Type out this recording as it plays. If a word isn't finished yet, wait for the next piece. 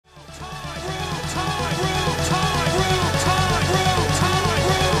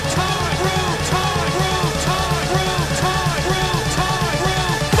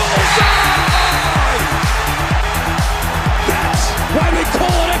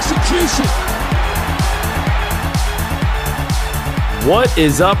position. What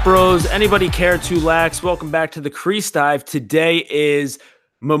is up, bros? Anybody care to lax? Welcome back to the Crease Dive. Today is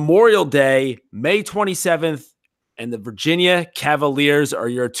Memorial Day, May 27th, and the Virginia Cavaliers are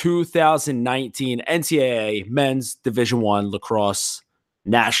your 2019 NCAA Men's Division I Lacrosse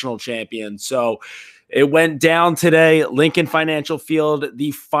National Champions. So it went down today, Lincoln Financial Field,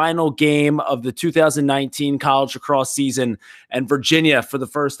 the final game of the 2019 college lacrosse season, and Virginia, for the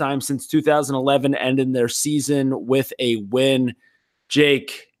first time since 2011, ended their season with a win.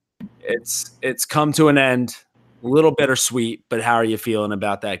 Jake, it's come to an end. A little bittersweet, but how are you feeling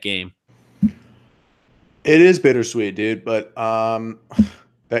about that game? It is bittersweet, dude. But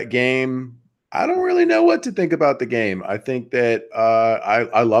that game, I don't really know what to think about the game. I think that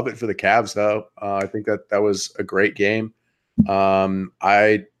I love it for the Cavs, though. I think that was a great game. Did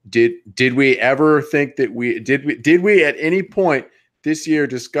we ever think that did we at any point this year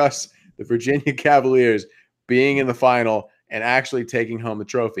discuss the Virginia Cavaliers being in the final and actually taking home the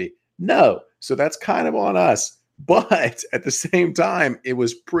trophy? No. So that's kind of on us. But at the same time, it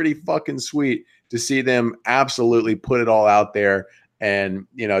was pretty fucking sweet to see them absolutely put it all out there and,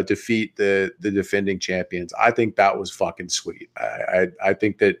 defeat the defending champions. I think that was fucking sweet. I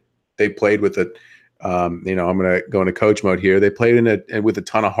think that they played with a, I'm going to go into coach mode here. They played with a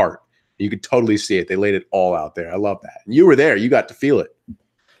ton of heart. You could totally see it. They laid it all out there. I love that. And you were there. You got to feel it.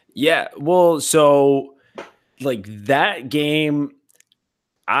 Yeah. Well, so like that game,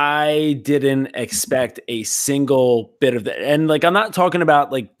 I didn't expect a single bit of that. And like, I'm not talking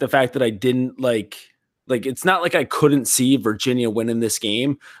about like the fact that I didn't like it's not like I couldn't see Virginia winning this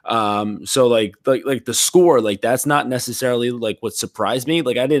game. So like the score, like that's not necessarily like what surprised me.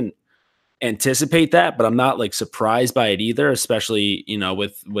 Like I didn't anticipate that, but I'm not like surprised by it either, especially,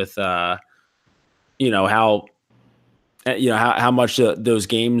 with how much those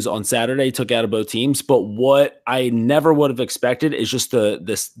games on Saturday took out of both teams. But what I never would have expected is just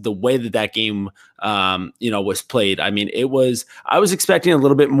the way that game, was played. I mean, I was expecting a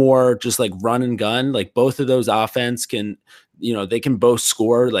little bit more just like run and gun. Like both of those offense can, they can both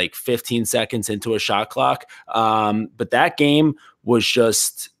score like 15 seconds into a shot clock. But that game was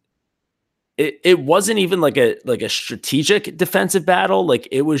just, it wasn't even like a strategic defensive battle. Like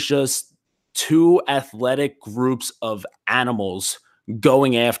it was just two athletic groups of animals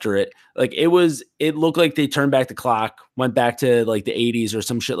going after it. Like it looked like they turned back the clock, went back to like the 80s or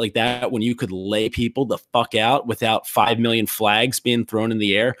some shit like that, when you could lay people the fuck out without 5 million flags being thrown in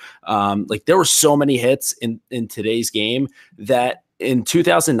the air. Like there were so many hits in today's game that in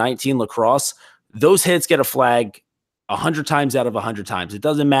 2019 lacrosse, those hits get a flag 100 times out of 100 times. It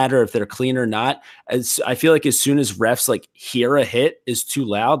doesn't matter if they're clean or not. I feel like as soon as refs like hear a hit is too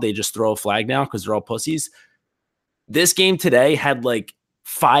loud, they just throw a flag now because they're all pussies. This game today had like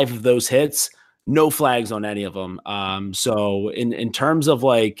 5 of those hits, no flags on any of them. So in terms of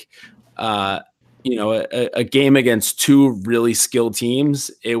like, a game against two really skilled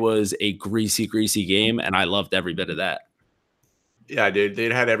teams, it was a greasy game, and I loved every bit of that. Yeah, dude,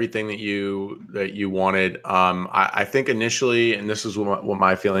 they'd had everything that you wanted. I think initially, and this is what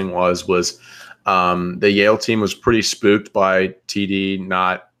my feeling was the Yale team was pretty spooked by TD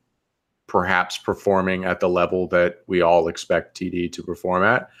not perhaps performing at the level that we all expect TD to perform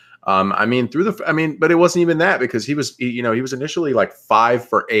at. But it wasn't even that, because he was initially like 5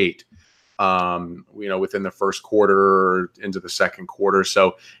 for 8. Within the first quarter into the second quarter.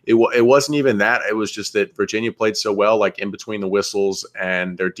 So it wasn't even that. It was just that Virginia played so well, like in between the whistles,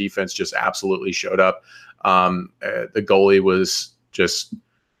 and their defense just absolutely showed up. The goalie was just,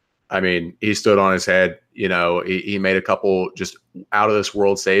 he stood on his head. He made a couple just out of this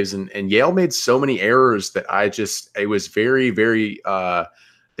world saves, and Yale made so many errors that it was very, very,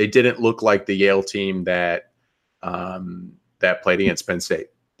 they didn't look like the Yale team that played against Penn State.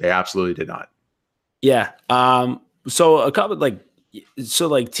 They absolutely did not. Yeah. So a couple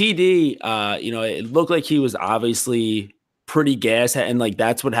TD, it looked like he was obviously pretty gassed, and like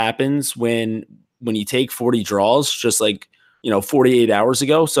that's what happens when you take 40 draws, just like 48 hours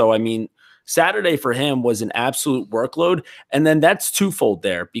ago. So Saturday for him was an absolute workload, and then that's twofold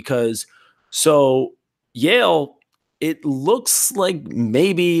there, because Yale, it looks like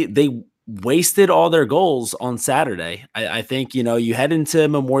maybe they wasted all their goals on Saturday. I think, you head into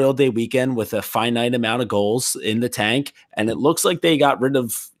Memorial Day weekend with a finite amount of goals in the tank, and it looks like they got rid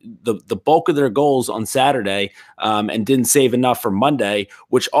of the bulk of their goals on Saturday, and didn't save enough for Monday,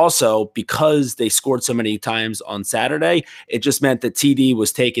 which also, because they scored so many times on Saturday, it just meant that TD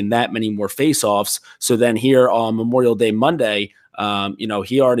was taking that many more faceoffs. So then here on Memorial Day Monday,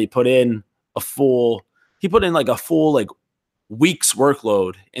 he already put in a full week's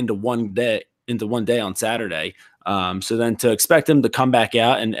workload into one day on Saturday. So then to expect him to come back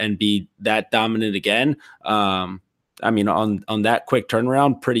out and be that dominant again, I mean, on that quick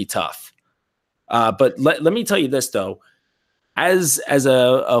turnaround, pretty tough. But let me tell you this though, as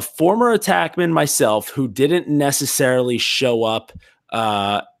a former attackman myself, who didn't necessarily show up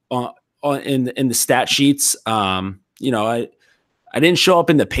in the stat sheets, I didn't show up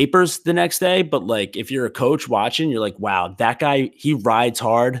in the papers the next day, but like if you're a coach watching, you're like, wow, that guy, he rides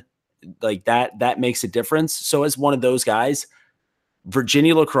hard. Like that makes a difference. So as one of those guys,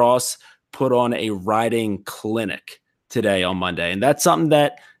 Virginia Lacrosse put on a riding clinic today on Monday. And that's something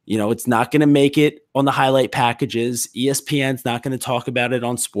that, it's not going to make it on the highlight packages. ESPN's not going to talk about it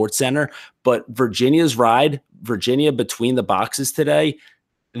on SportsCenter, but Virginia's ride, Virginia between the boxes today,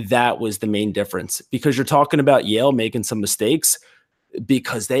 that was the main difference, because you're talking about Yale making some mistakes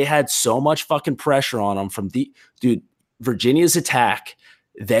because they had so much fucking pressure on them from Virginia's attack.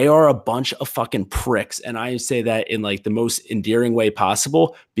 They are a bunch of fucking pricks. And I say that in like the most endearing way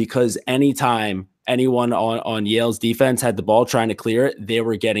possible, because anytime anyone on Yale's defense had the ball trying to clear it, they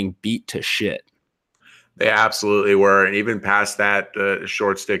were getting beat to shit. They absolutely were. And even past that, the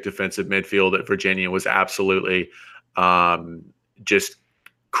short stick defensive midfield at Virginia was absolutely just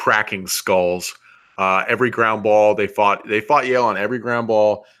cracking skulls. Every ground ball, they fought Yale on every ground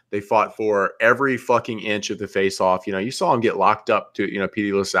ball. They fought for every fucking inch of the face-off. You saw them get locked up to,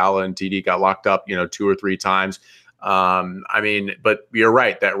 Petey LaSala and TD got locked up, 2 or 3 times. But you're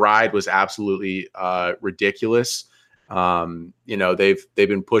right. That ride was absolutely ridiculous. They've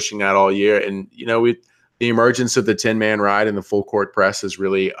been pushing that all year. And, the emergence of the 10-man ride and the full court press is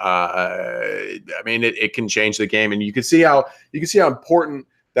really, it can change the game. And you can see how important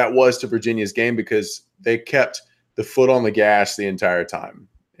that was to Virginia's game, because they kept the foot on the gas the entire time.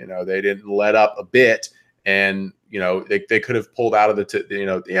 They didn't let up a bit, and they could have pulled out of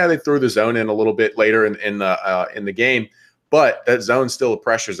they threw the zone in a little bit later in the game, but that zone's still a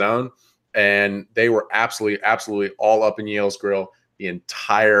pressure zone, and they were absolutely all up in Yale's grill the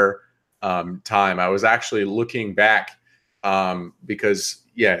entire time. I was actually looking back because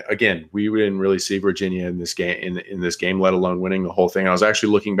again, we didn't really see Virginia in this game in this game, let alone winning the whole thing. I was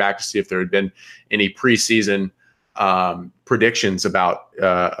actually looking back to see if there had been any preseason predictions about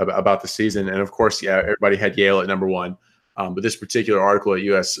the season, and of course, everybody had Yale at number 1. But this particular article at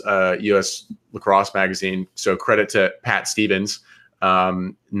US Lacrosse Magazine, so credit to Pat Stevens,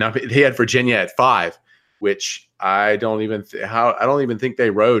 they had Virginia at 5, which I don't even think they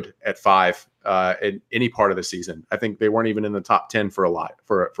rode at 5 in any part of the season. I think they weren't even in the top 10 for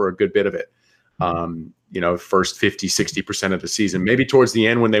a good bit of it. First 50-60% of the season, maybe towards the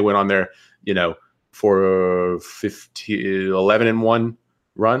end when they went on their for 11-1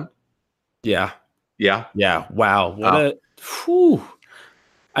 run. Yeah. Wow.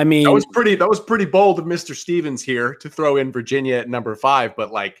 I mean, that was pretty bold of Mr. Stevens here to throw in Virginia at number 5,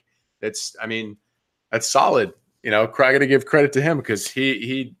 but like, that's solid. I got to give credit to him, because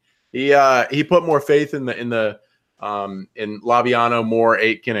he put more faith in Laviano, Moore,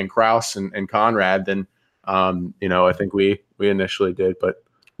 Aitken, and Krause and Conrad than I think we initially did. But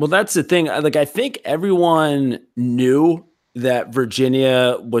well, that's the thing. Like, I think everyone knew that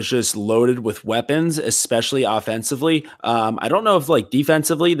Virginia was just loaded with weapons, especially offensively. I don't know if like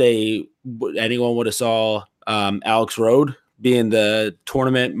defensively anyone would have saw Alex Rode being the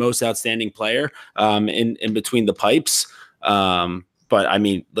tournament most outstanding player in between the pipes. But I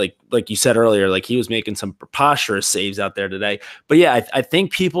mean, like you said earlier, like he was making some preposterous saves out there today. But yeah, I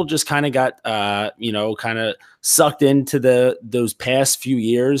think people just kind of got, kind of sucked into those past few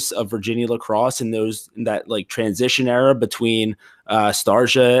years of Virginia lacrosse and that like transition era between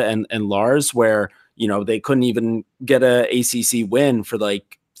Starja and Lars, where, they couldn't even get a ACC win for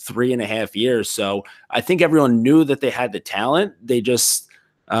like 3.5 years. So I think everyone knew that they had the talent. They just,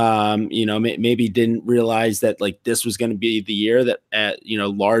 maybe didn't realize that like this was going to be the year that,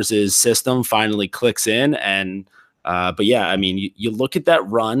 Lars's system finally clicks in. And, but yeah, I mean, you look at that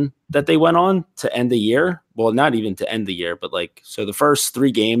run that they went on to end the year. Well, not even to end the year, but like, so the first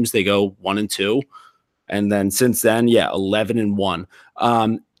 3 games, they go 1-2. And then since then, 11-1.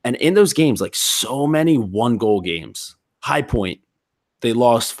 And in those games, like so many 1-goal games. High Point, they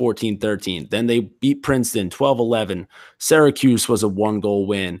lost 14-13. Then they beat Princeton 12-11. Syracuse was a 1-goal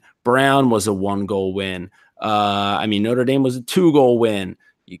win. Brown was a 1-goal win. Notre Dame was a 2-goal win.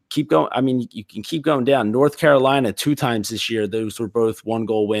 You keep going. I mean, you can keep going down. North Carolina 2 times this year. Those were both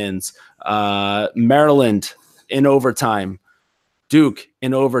 1-goal wins. Maryland in overtime. Duke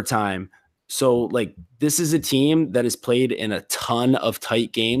in overtime. So, like, this is a team that has played in a ton of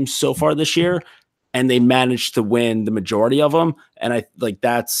tight games so far this year. and they managed to win the majority of them. And I like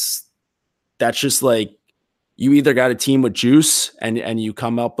that's just like, you either got a team with juice and you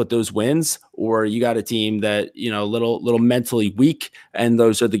come up with those wins, or you got a team that, you know, little mentally weak, and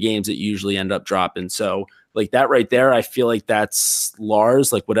those are the games that usually end up dropping. So like that right there, I feel like that's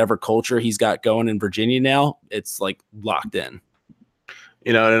Lars, like whatever culture he's got going in Virginia now, it's like locked in.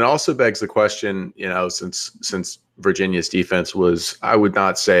 You know, and it also begs the question, you know, since Virginia's defense was, I would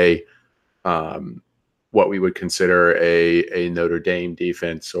not say what we would consider a Notre Dame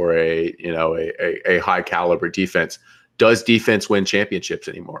defense or a high caliber defense. Does defense win championships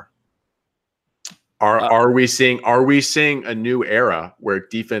anymore? Are we seeing a new era where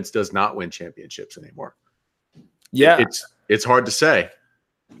defense does not win championships anymore? Yeah, it's hard to say.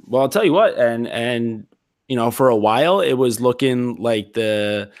 Well, I'll tell you what, and you know, for a while it was looking like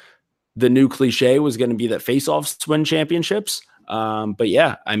the new cliche was going to be that face-offs win championships. But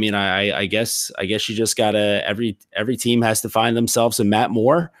yeah, I mean, I guess you just gotta, every team has to find themselves a Matt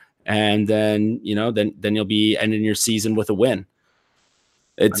Moore, and then, you know, then you'll be ending your season with a win.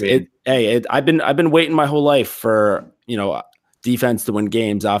 I've been waiting my whole life for, you know, defense to win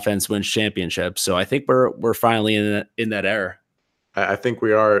games, offense wins championships. So I think we're finally in that era. I think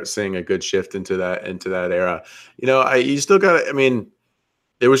we are seeing a good shift into that era. You know, you still got. I mean,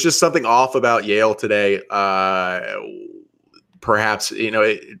 there was just something off about Yale today. Perhaps, you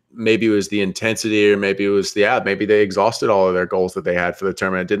know, maybe it was the intensity, or maybe it was maybe they exhausted all of their goals that they had for the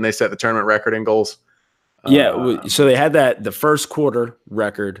tournament. Didn't they set the tournament record in goals? Yeah, so they had the first quarter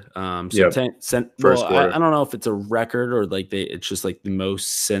record. First quarter. I don't know if it's a record or like it's just like the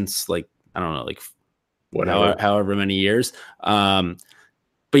most since, like, I don't know, like however many years. But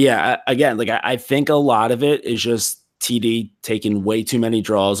yeah, again, like I think a lot of it is just TD taking way too many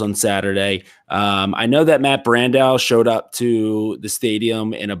draws on Saturday. I know that Matt Brandow showed up to the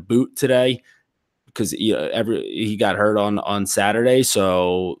stadium in a boot today because he got hurt on Saturday.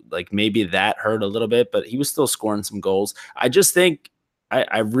 So like maybe that hurt a little bit, but he was still scoring some goals. I just think,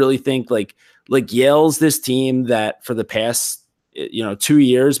 I really think like Yale's this team that for the past, you know, 2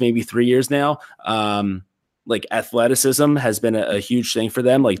 years, maybe 3 years now, like athleticism has been a huge thing for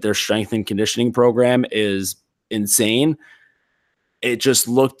them. Like their strength and conditioning program is insane. It just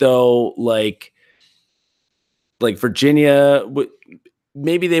looked though like Virginia,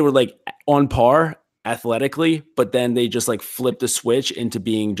 maybe they were like on par athletically, but then they just like flipped the switch into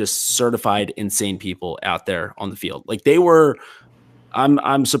being just certified insane people out there on the field. Like they were,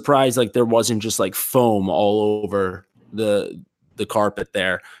 I'm surprised like there wasn't just like foam all over the carpet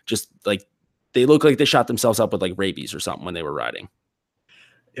there. Just like they look like they shot themselves up with like rabies or something when they were riding.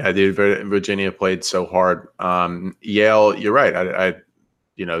 Yeah, dude, Virginia played so hard. Yale, you're right. I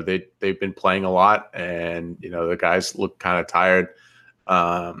you know, they've been playing a lot, and you know, the guys look kind of tired.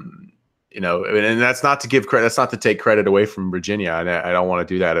 You know, and that's not to give credit. That's not to take credit away from Virginia. And I don't want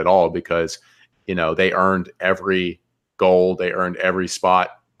to do that at all, because, you know, they earned every goal. They earned every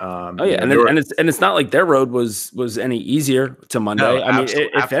spot. And it's not like their road was any easier to Monday. No, I mean,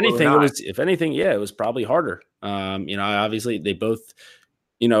 if anything, it was probably harder. You know, obviously they both,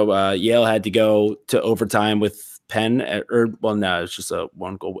 you know, Yale had to go to overtime with Penn, no, it's just a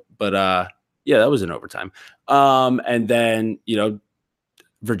one goal, but yeah, that was in overtime. And then, you know,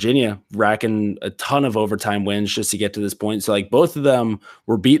 Virginia racking a ton of overtime wins just to get to this point. So like both of them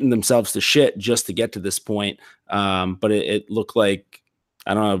were beating themselves to shit just to get to this point. But it looked like,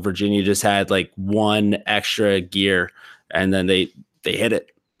 I don't know, Virginia just had like one extra gear, and then they hit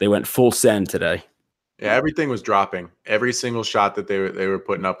it. They went full send today. Yeah, everything was dropping. Every single shot that they were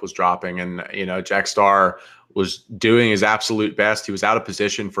putting up was dropping. And, you know, Jack Starr was doing his absolute best. He was out of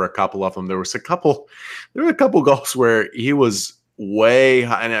position for a couple of them. There were a couple goals where he was way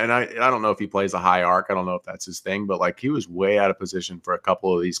high, and I don't know if he plays a high arc. I don't know if that's his thing, but like he was way out of position for a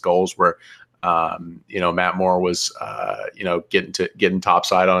couple of these goals where, you know, Matt Moore was, you know, getting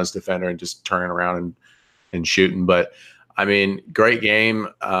topside on his defender and just turning around and shooting. But I mean, great game.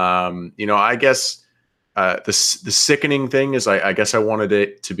 You know, I guess the sickening thing is I guess I wanted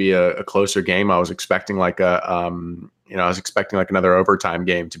it to be a closer game. I was expecting like another overtime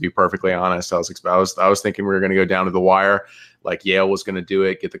game, to be perfectly honest. I was thinking we were going to go down to the wire, like Yale was going to do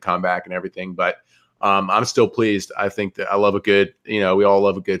it, get the comeback and everything. But I'm still pleased. I think that I love a good, you know, we all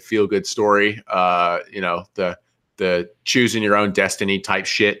love a good feel good story. You know, the choosing your own destiny type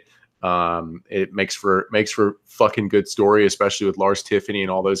shit. It makes for fucking good story, especially with Lars Tiffany and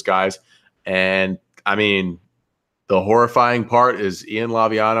all those guys. And I mean, the horrifying part is Ian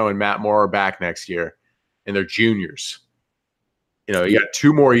Laviano and Matt Moore are back next year, and they're juniors. You know, you got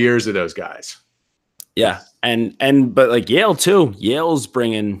 2 more years of those guys. Yeah. But like Yale too. Yale's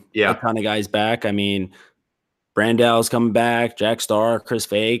bringing a Yeah. ton of guys back. I mean, Brandell's coming back, Jack Starr, Chris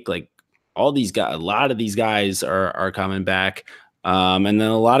Fake, like all these guys, a lot of these guys are coming back. And then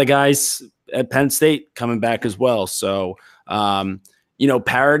a lot of guys at Penn State coming back as well. So,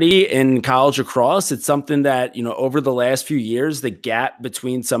 parity in college lacrosse, it's something that, over the last few years, the gap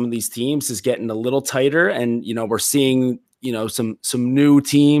between some of these teams is getting a little tighter. And, we're seeing, some new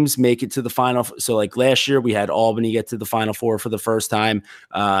teams make it to the final. So like last year we had Albany get to the Final Four for the first time.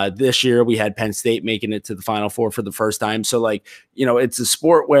 This year we had Penn State making it to the Final Four for the first time. So like, it's a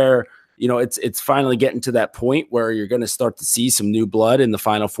sport where, it's finally getting to that point where you're going to start to see some new blood in the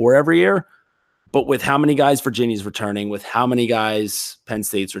Final Four every year. But with how many guys Virginia's returning, with how many guys Penn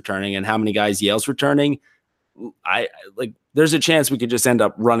State's returning, and how many guys Yale's returning, there's a chance we could just end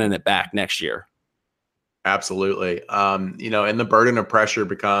up running it back next year. Absolutely. And the burden of pressure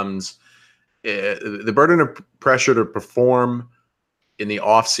becomes the burden of pressure to perform in the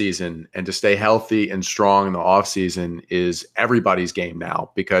off season and to stay healthy and strong in the off season is everybody's game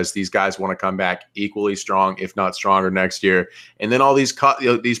now, because these guys want to come back equally strong, if not stronger next year. And then all these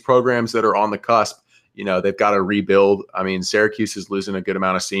these programs that are on the cusp, they've got to rebuild. I mean, Syracuse is losing a good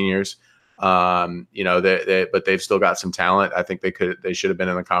amount of seniors. But they've still got some talent. I think they should have been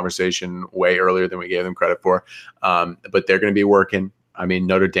in the conversation way earlier than we gave them credit for. But they're going to be working. I mean,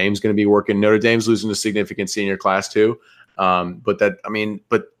 Notre Dame's going to be working. Notre Dame's losing a significant senior class too. But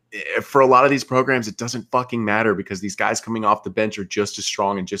for a lot of these programs, it doesn't fucking matter, because these guys coming off the bench are just as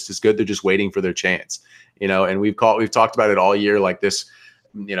strong and just as good. They're just waiting for their chance, and we've talked about it all year. Like this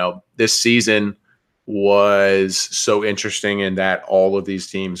season was so interesting in that all of these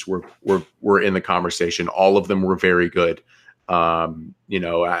teams were in the conversation. All of them were very good. Outside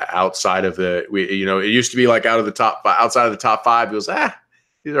of it used to be like outside of the top 5, it was,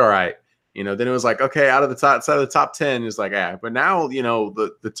 these are all right. Then it was like, okay, outside of the top 10 is like, but now,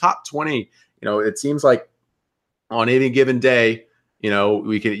 the top 20, it seems like on any given day, you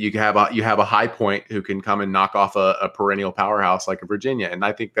have a high point who can come and knock off a perennial powerhouse like a Virginia. And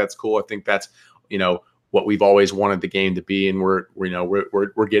I think that's cool. I think that's, what we've always wanted the game to be. And we're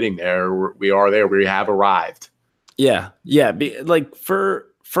getting there. We are there. We have arrived. Yeah. Yeah. Like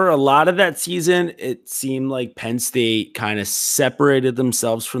for a lot of that season, it seemed like Penn State kind of separated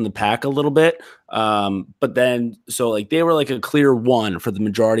themselves from the pack a little bit. But then, so like they were like a clear 1 for the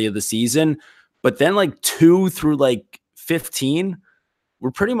majority of the season, but then like 2 through like 15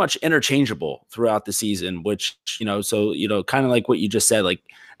 were pretty much interchangeable throughout the season, which, kind of like what you just said, like,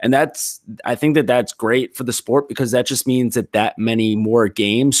 and I think that's great for the sport, because that just means that many more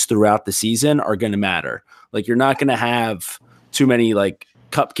games throughout the season are going to matter. Like, you're not going to have too many like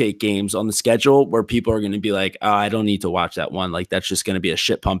cupcake games on the schedule where people are going to be like, oh, I don't need to watch that one. Like, that's just going to be a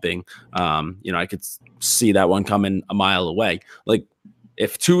shit pumping. I could see that one coming a mile away. Like,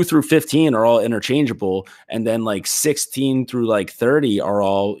 if 2 through 15 are all interchangeable, and then like 16 through like 30 are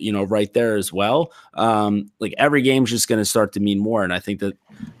all, right there as well. Like, every game's just going to start to mean more. And I think that,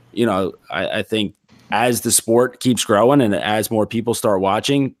 I think as the sport keeps growing and as more people start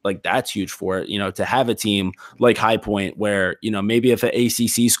watching, like, that's huge for it, to have a team like High Point where, maybe if an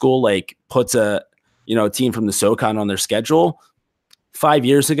ACC school like puts a team from the SoCon on their schedule 5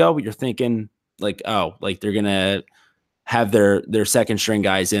 years ago, you're thinking like, oh, like they're going to have their second string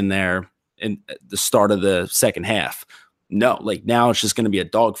guys in there in the start of the second half. No, like now it's just going to be a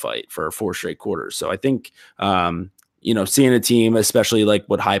dogfight for 4 straight quarters. So I think, seeing a team, especially like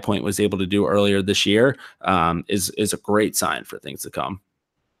what High Point was able to do earlier this year, is a great sign for things to come.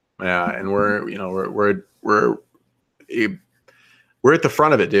 Yeah, and we're at the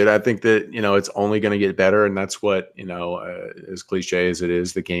front of it, dude. I think that it's only going to get better, and that's what as cliche as it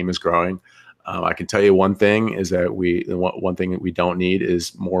is, the game is growing. I can tell you one thing is that one thing that we don't need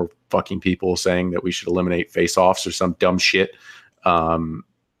is more fucking people saying that we should eliminate face-offs or some dumb shit.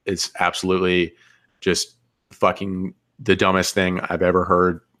 It's absolutely just fucking the dumbest thing I've ever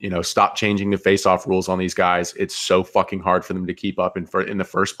heard. Stop changing the face-off rules on these guys. It's so fucking hard for them to keep up in the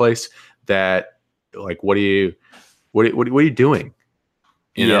first place that, like, what are you doing?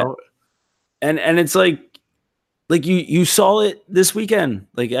 You know? And it's like you saw it this weekend.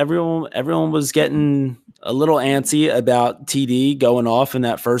 Like, everyone was getting a little antsy about TD going off in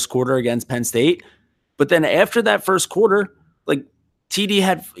that first quarter against Penn State. But then after that first quarter, like, TD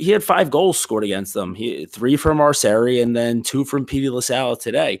had 5 goals scored against them. 3 from Arceri and then 2 from Petey LaSalle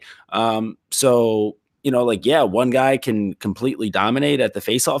today. So, one guy can completely dominate at the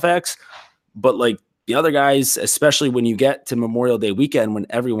faceoff X, but like the other guys, especially when you get to Memorial Day weekend when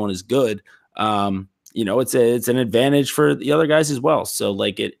everyone is good, it's an advantage for the other guys as well. So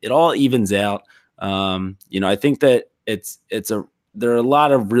like it all evens out. I think that there are a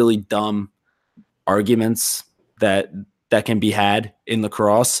lot of really dumb arguments that can be had in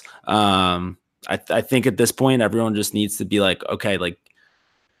lacrosse. I think at this point, everyone just needs to be like, okay, like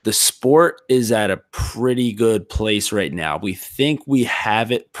the sport is at a pretty good place right now. We think we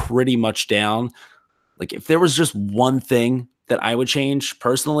have it pretty much down. Like if there was just one thing that I would change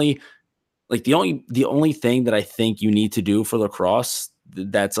personally, like the only thing that I think you need to do for lacrosse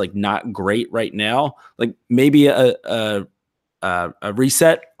that's like not great right now, like maybe a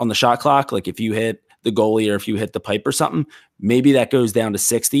reset on the shot clock. Like if you hit the goalie or if you hit the pipe or something, maybe that goes down to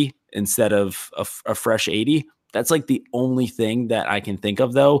 60 instead of a fresh 80. That's like the only thing that I can think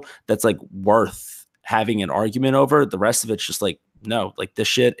of though that's like worth having an argument over. The rest of it's just like, no, like this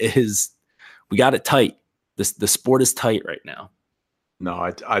shit is, we got it tight. The sport is tight right now.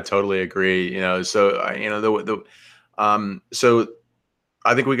 No, I totally agree. So so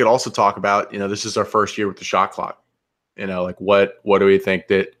I think we could also talk about, this is our first year with the shot clock. Like what do we think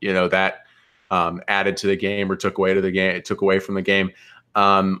that that added to the game or took away from the game?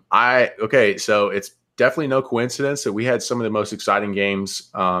 So it's definitely no coincidence that we had some of the most exciting games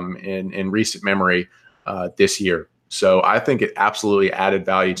in recent memory this year. So I think it absolutely added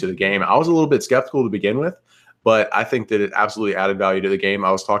value to the game. I was a little bit skeptical to begin with, but I think that it absolutely added value to the game.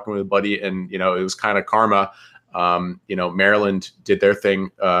 I was talking with a buddy, and it was kind of karma. Maryland did their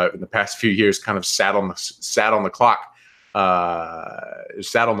thing in the past few years, kind of sat on the clock,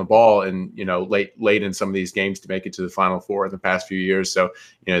 sat on the ball, and late in some of these games to make it to the Final Four in the past few years. So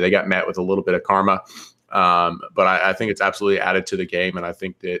they got met with a little bit of karma. But I think it's absolutely added to the game, and I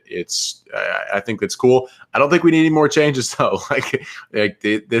think that I think that's cool. I don't think we need any more changes though.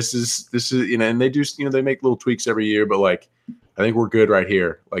 This is and they do they make little tweaks every year, but like I think we're good right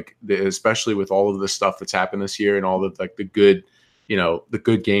here. Like especially with all of the stuff that's happened this year and all the like the good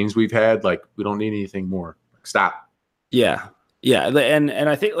games we've had. Like we don't need anything more. Like, stop. Yeah, and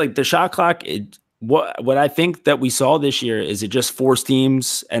I think like the shot clock. What I think that we saw this year is it just forced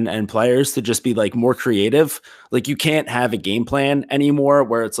teams and players to just be like more creative. Like you can't have a game plan anymore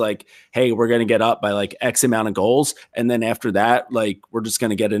where it's like, hey, we're going to get up by like X amount of goals. And then after that, like we're just going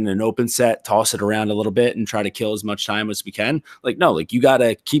to get in an open set, toss it around a little bit and try to kill as much time as we can. Like, no, like you got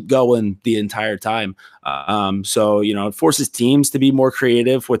to keep going the entire time. So, it forces teams to be more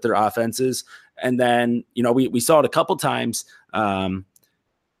creative with their offenses. And then, we saw it a couple times, also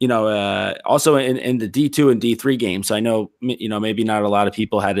in the D2 and D3 games. So I know, maybe not a lot of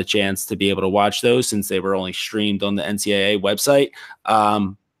people had a chance to be able to watch those since they were only streamed on the NCAA website.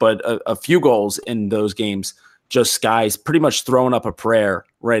 But a few goals in those games, just guys pretty much throwing up a prayer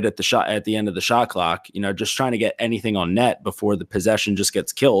right at the end of the shot clock, just trying to get anything on net before the possession just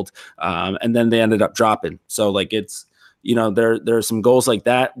gets killed. And then they ended up dropping. So like it's, there are some goals like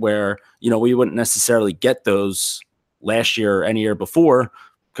that where, we wouldn't necessarily get those last year or any year before,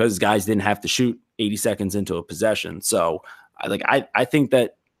 because guys didn't have to shoot 80 seconds into a possession. So I think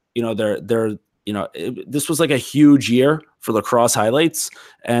that, this was like a huge year for lacrosse highlights.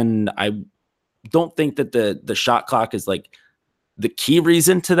 And I don't think that the shot clock is like the key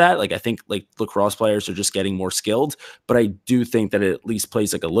reason to that. Like, I think like lacrosse players are just getting more skilled, but I do think that it at least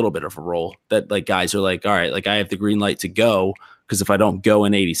plays like a little bit of a role that like guys are like, all right, like I have the green light to go. Cause if I don't go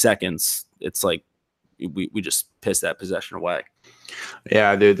in 80 seconds, it's like, we just piss that possession away.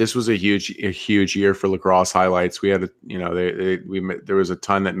 Yeah, dude, this was a huge year for lacrosse highlights. We had, there was a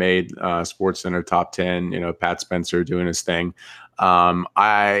ton that made SportsCenter top 10. Pat Spencer doing his thing. I'm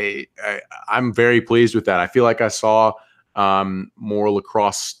very pleased with that. I feel like I saw more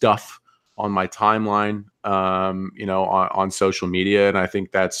lacrosse stuff on my timeline, on social media, and I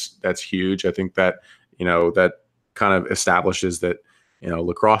think that's huge. I think that that kind of establishes that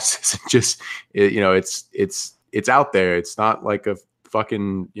lacrosse isn't just it's out there. It's not like a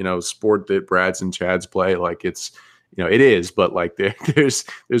fucking, sport that Brads and Chads play. Like it's, it is, but like there's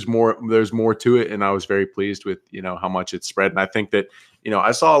more to it. And I was very pleased with, how much it spread. And I think that,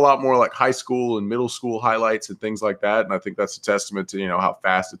 I saw a lot more like high school and middle school highlights and things like that. And I think that's a testament to, how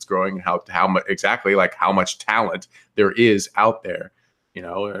fast it's growing and how much exactly like how much talent there is out there,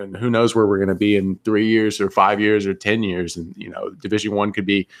 and who knows where we're going to be in 3 years or 5 years or 10 years. And, Division I could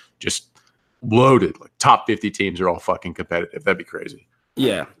be just loaded, like top 50 teams are all fucking competitive. That'd be crazy.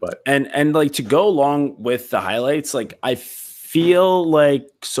 Yeah. But and like to go along with the highlights, like I feel like,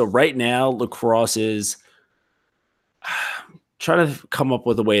 so right now lacrosse is trying to come up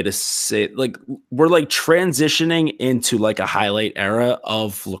with a way to say it, like we're like transitioning into like a highlight era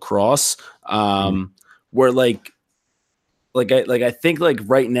of lacrosse. Where I think like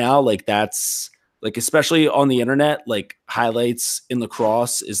right now, like that's like especially on the internet, like highlights in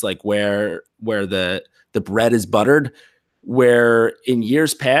lacrosse is like where the bread is buttered. Where in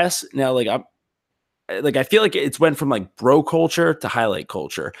years past, now I feel like it's went from like bro culture to highlight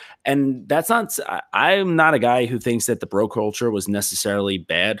culture. And that's not, I'm not a guy who thinks that the bro culture was necessarily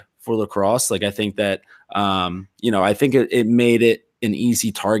bad for lacrosse. Like I think that, I think it made it an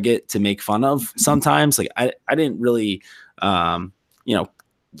easy target to make fun of sometimes. Like I didn't really,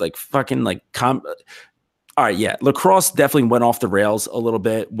 like fucking like all right, yeah. Lacrosse definitely went off the rails a little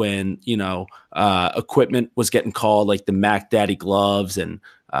bit when, equipment was getting called like the Mac Daddy gloves and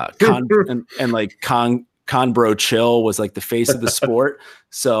Con Bro Chill was like the face of the sport.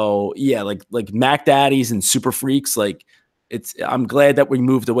 So yeah, like Mac Daddies and Super Freaks, like I'm glad that we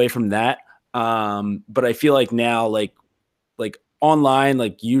moved away from that. But I feel like now, like online,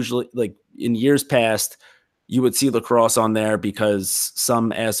 like usually like in years past, you would see lacrosse on there because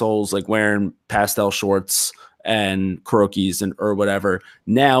some assholes like wearing pastel shorts and croquis or whatever.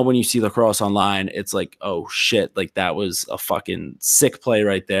 Now, when you see lacrosse online, it's like, oh shit, like that was a fucking sick play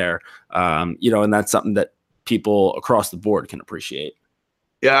right there. And that's something that people across the board can appreciate.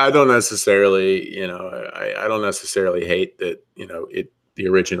 Yeah, I don't necessarily, I don't necessarily hate that,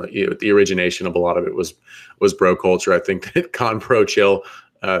 the origination of a lot of it was bro culture. I think that Con Pro Chill,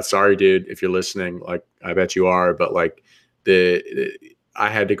 sorry, dude, if you're listening, like I bet you are, but like I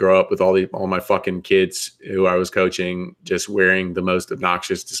had to grow up with all my fucking kids who I was coaching just wearing the most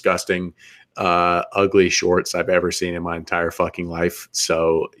obnoxious, disgusting, ugly shorts I've ever seen in my entire fucking life.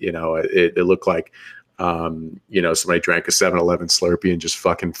 So, it looked like, somebody drank a 7-Eleven Slurpee and just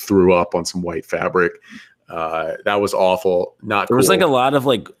fucking threw up on some white fabric. That was awful. Not There was cool. like a lot of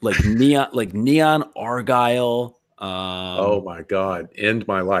like neon argyle. Oh my God. End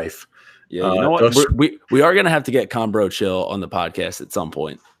my life. Yeah, you know what? We are gonna have to get Combro Chill on the podcast at some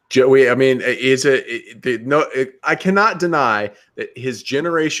point. Joey, I mean, I cannot deny that his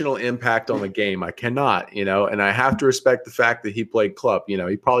generational impact on the game. I cannot, and I have to respect the fact that he played club.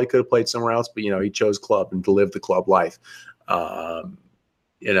 He probably could have played somewhere else, but he chose club and to live the club life. So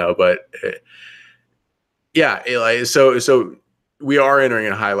we are entering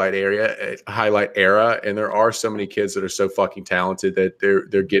a highlight era, and there are so many kids that are so fucking talented that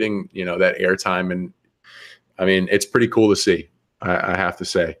they're getting, that airtime. And I mean, it's pretty cool to see, I have to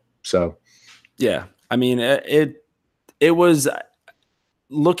say. So, yeah, I mean, it was,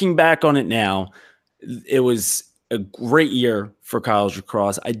 looking back on it now, it was a great year for college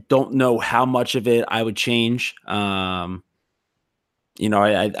lacrosse. I don't know how much of it I would change. I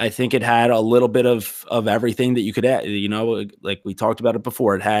think it had a little bit of everything that you could add, like we talked about it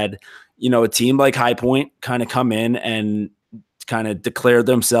before. It had, a team like High Point kind of come in and kind of declare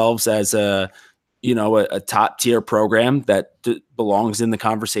themselves as a top tier program that belongs in the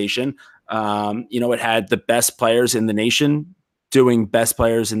conversation. It had the best players in the nation doing best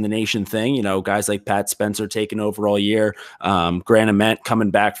players in the nation thing. Guys like Pat Spencer taking over all year. Grant Ament coming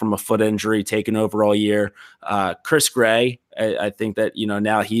back from a foot injury, taking over all year. Chris Gray, I think that,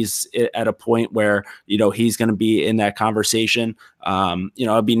 now he's at a point where, he's going to be in that conversation.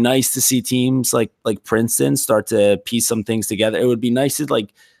 It'd be nice to see teams like Princeton start to piece some things together. It would be nice to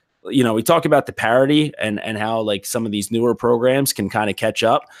we talk about the parity and how like some of these newer programs can kind of catch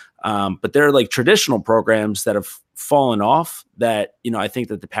up. But there are like traditional programs that have fallen off that, I think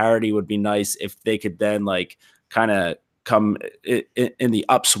that the parity would be nice if they could then like kind of come in the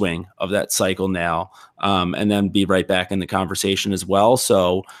upswing of that cycle now, and then be right back in the conversation as well.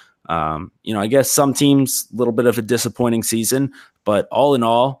 So, I guess some teams, a little bit of a disappointing season, but all in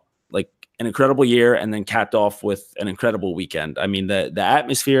all, like an incredible year, and then capped off with an incredible weekend. I mean, the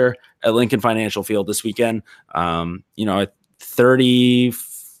atmosphere at Lincoln Financial Field this weekend, at 30,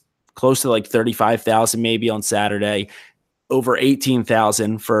 close to like 35,000 maybe on Saturday, over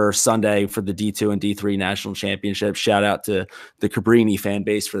 18,000 for Sunday for the D2 and D3 national championships. Shout out to the Cabrini fan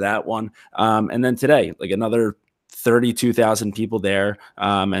base for that one. And then today, like another 32,000 people there,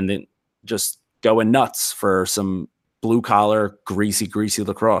 and then just going nuts for some blue collar, greasy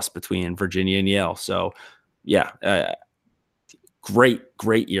lacrosse between Virginia and Yale. So yeah, great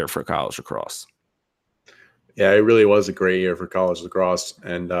year for college lacrosse. Yeah, it really was a great year for college lacrosse.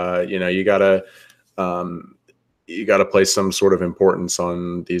 And, you got to place some sort of importance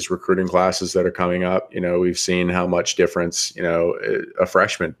on these recruiting classes that are coming up. We've seen how much difference, a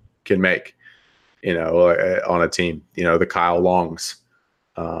freshman can make, on a team, the Kyle Longs,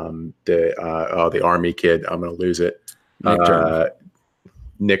 the Army kid, I'm going to lose it. Brendan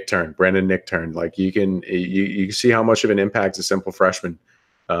Nick Turn. Like you can see how much of an impact a simple freshman,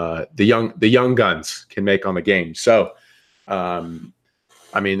 the young guns can make on the game. So,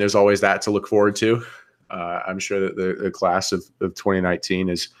 I mean, there's always that to look forward to. I'm sure that the class of 2019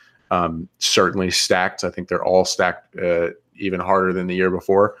 is certainly stacked. I think they're all stacked even harder than the year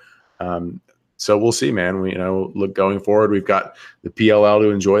before. So we'll see, man. We, look going forward, we've got the PLL to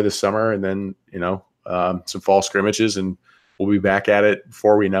enjoy this summer, and then, some fall scrimmages, and we'll be back at it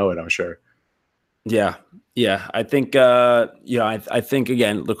before we know it, I'm sure. Yeah. I think, I think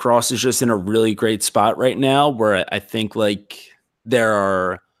again, lacrosse is just in a really great spot right now, where I think like there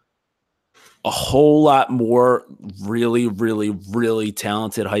are a whole lot more really, really, really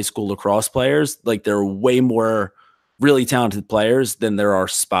talented high school lacrosse players. Like there are way more really talented players than there are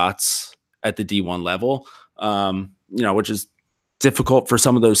spots at the D1 level, which is difficult for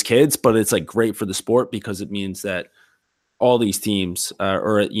some of those kids, but it's like great for the sport because it means that all these teams,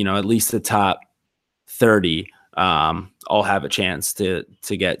 or at least the top 30, all have a chance to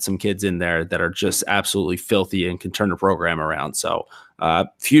get some kids in there that are just absolutely filthy and can turn the program around. So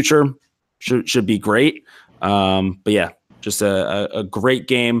future should be great. But yeah, just a great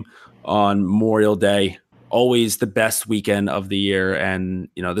game on Memorial Day. Always the best weekend of the year. And,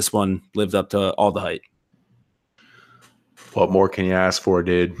 this one lived up to all the hype. What more can you ask for,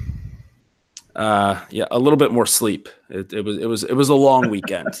 dude? A little bit more sleep. It was a long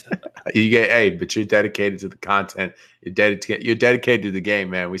weekend. But you're dedicated to the content. You're dedicated to the game,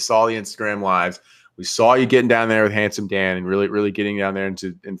 man. We saw the Instagram lives. We saw you getting down there with Handsome Dan and really getting down there and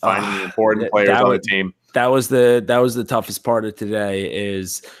finding the important players on the team. That was the toughest part of today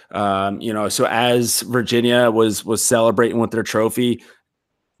is, so as Virginia was celebrating with their trophy,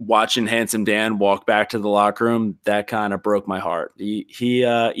 watching Handsome Dan walk back to the locker room, that kind of broke my heart. He's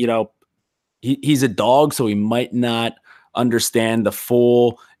a dog, so he might not understand the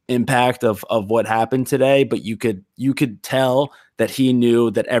full impact of what happened today, but you could tell that he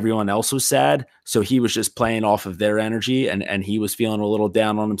knew that everyone else was sad. So he was just playing off of their energy and he was feeling a little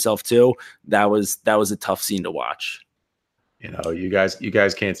down on himself too. That was a tough scene to watch. You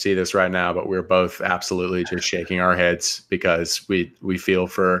guys can't see this right now, but we're both absolutely just shaking our heads because we feel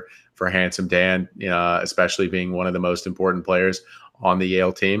for Handsome Dan, especially being one of the most important players on the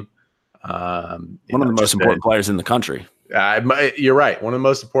Yale team. One of the most important players in the country. You're right. One of the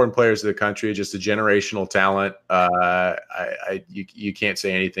most important players of the country, just a generational talent. You can't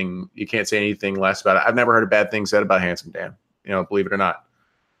say anything. You can't say anything less about it. I've never heard a bad thing said about Handsome Dan. Believe it or not.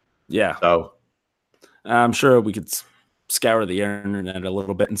 Yeah. So I'm sure we could scour the internet a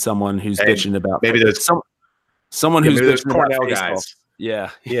little bit and someone w's bitching about maybe there's someone who's bitching Cornell about guys. Yeah,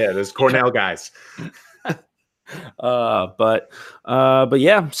 there's Cornell guys. But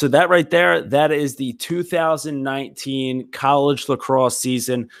yeah, so that right there, that is the 2019 college lacrosse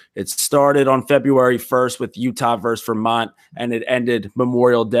season. It started on February 1st with Utah versus Vermont, and it ended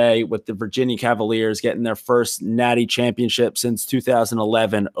Memorial Day with the Virginia Cavaliers getting their first Natty championship since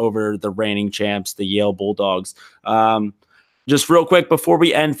 2011 over the reigning champs, the Yale Bulldogs. Just real quick before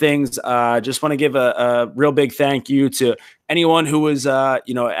we end things, just want to give a real big thank you to anyone who was,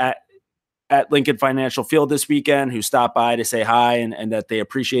 at Lincoln Financial Field this weekend, who stopped by to say hi and that they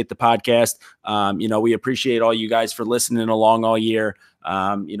appreciate the podcast. We appreciate all you guys for listening along all year.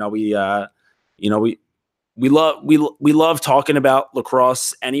 We love talking about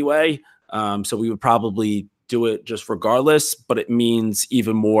lacrosse anyway. So we would probably do it just regardless, but it means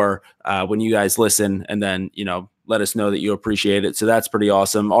even more when you guys listen and then, let us know that you appreciate it. So that's pretty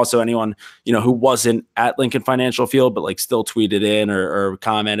awesome. Also, anyone, who wasn't at Lincoln Financial Field, but like still tweeted in or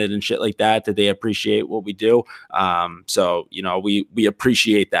commented and shit like that they appreciate what we do. So, we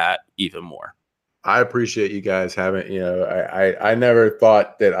appreciate that even more. I appreciate you guys having, I never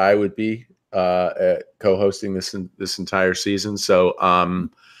thought that I would be co-hosting this entire season. So,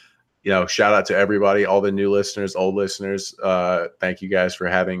 shout out to everybody, all the new listeners, old listeners. Thank you guys for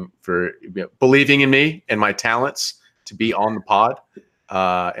believing in me and my talents to be on the pod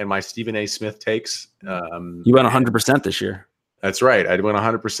and my Stephen A. Smith takes. You went 100% this year. That's right. I went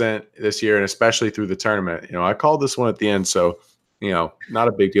 100% this year, and especially through the tournament. I called this one at the end, so not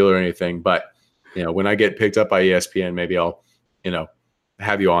a big deal or anything. But when I get picked up by ESPN, maybe I'll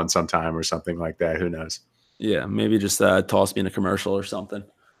have you on sometime or something like that. Who knows? Yeah, maybe just toss me in a commercial or something.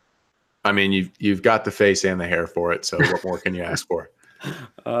 I mean, you've got the face and the hair for it, so what more can you ask for?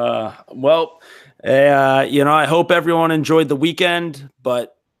 I hope everyone enjoyed the weekend,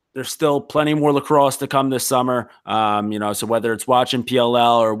 but there's still plenty more lacrosse to come this summer. So whether it's watching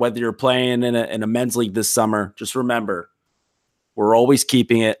PLL or whether you're playing in a men's league this summer, just remember, we're always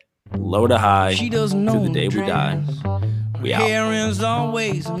keeping it low to high to the day we die. We out. Karen's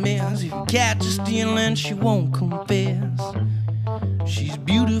always a mess. If you catch her stealing, she won't confess. She's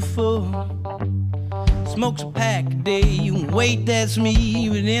beautiful, Smokes a pack a day, you can wait, that's me.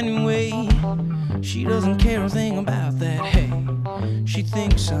 But anyway, she doesn't care a thing about that. Hey, she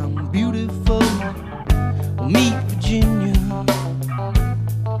thinks I'm beautiful. Well, meet Virginia.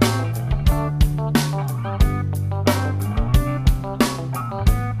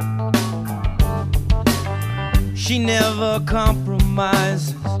 She never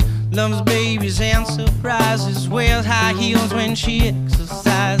compromises, loves babies and surprises, wears high heels when she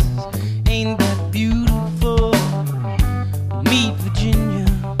exercises. Ain't that beautiful? Meet Virginia.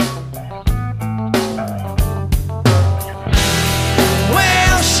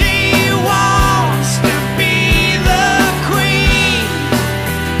 Well, she wants to be the queen,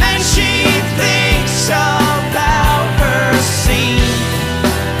 and she thinks about her scene.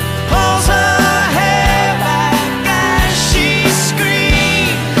 Pulls her hair back as she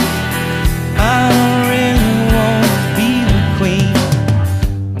screams, I don't really want to be the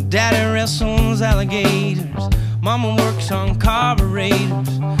queen. Daddy wrestles alligators, Mama works on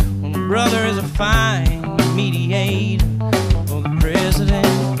carburetors. My brother is a fine mediator for the president.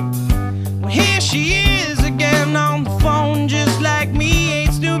 Well, here she is again on the phone, just like me,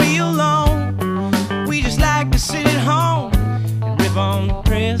 hates to be alone. We just like to sit at home and rip on the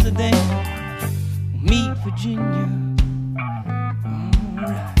president. Meet Virginia.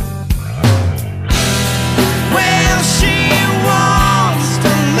 Alright. Well, she wants to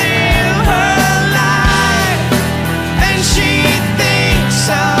live her life, and she thinks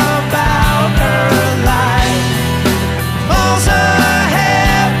about her life. Pulls her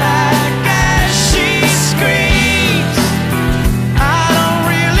hair back as she screams, I don't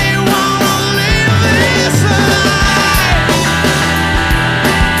really wanna live this life.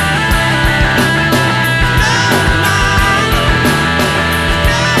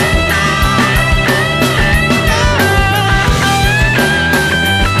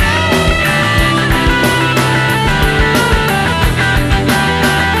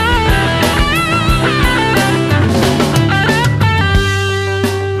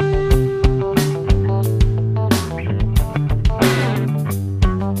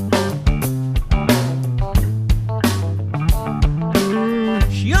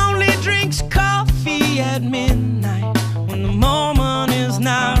 She only drinks coffee at midnight when the moment is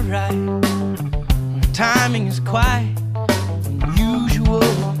not right. When timing is quite unusual.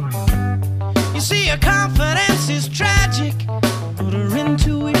 You see, her confidence is tragic, but her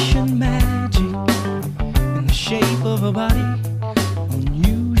intuition magic. In the shape of her body,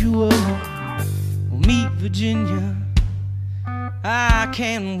 unusual. Well, meet Virginia. I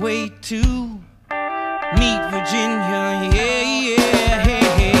can't wait to meet Virginia, yeah.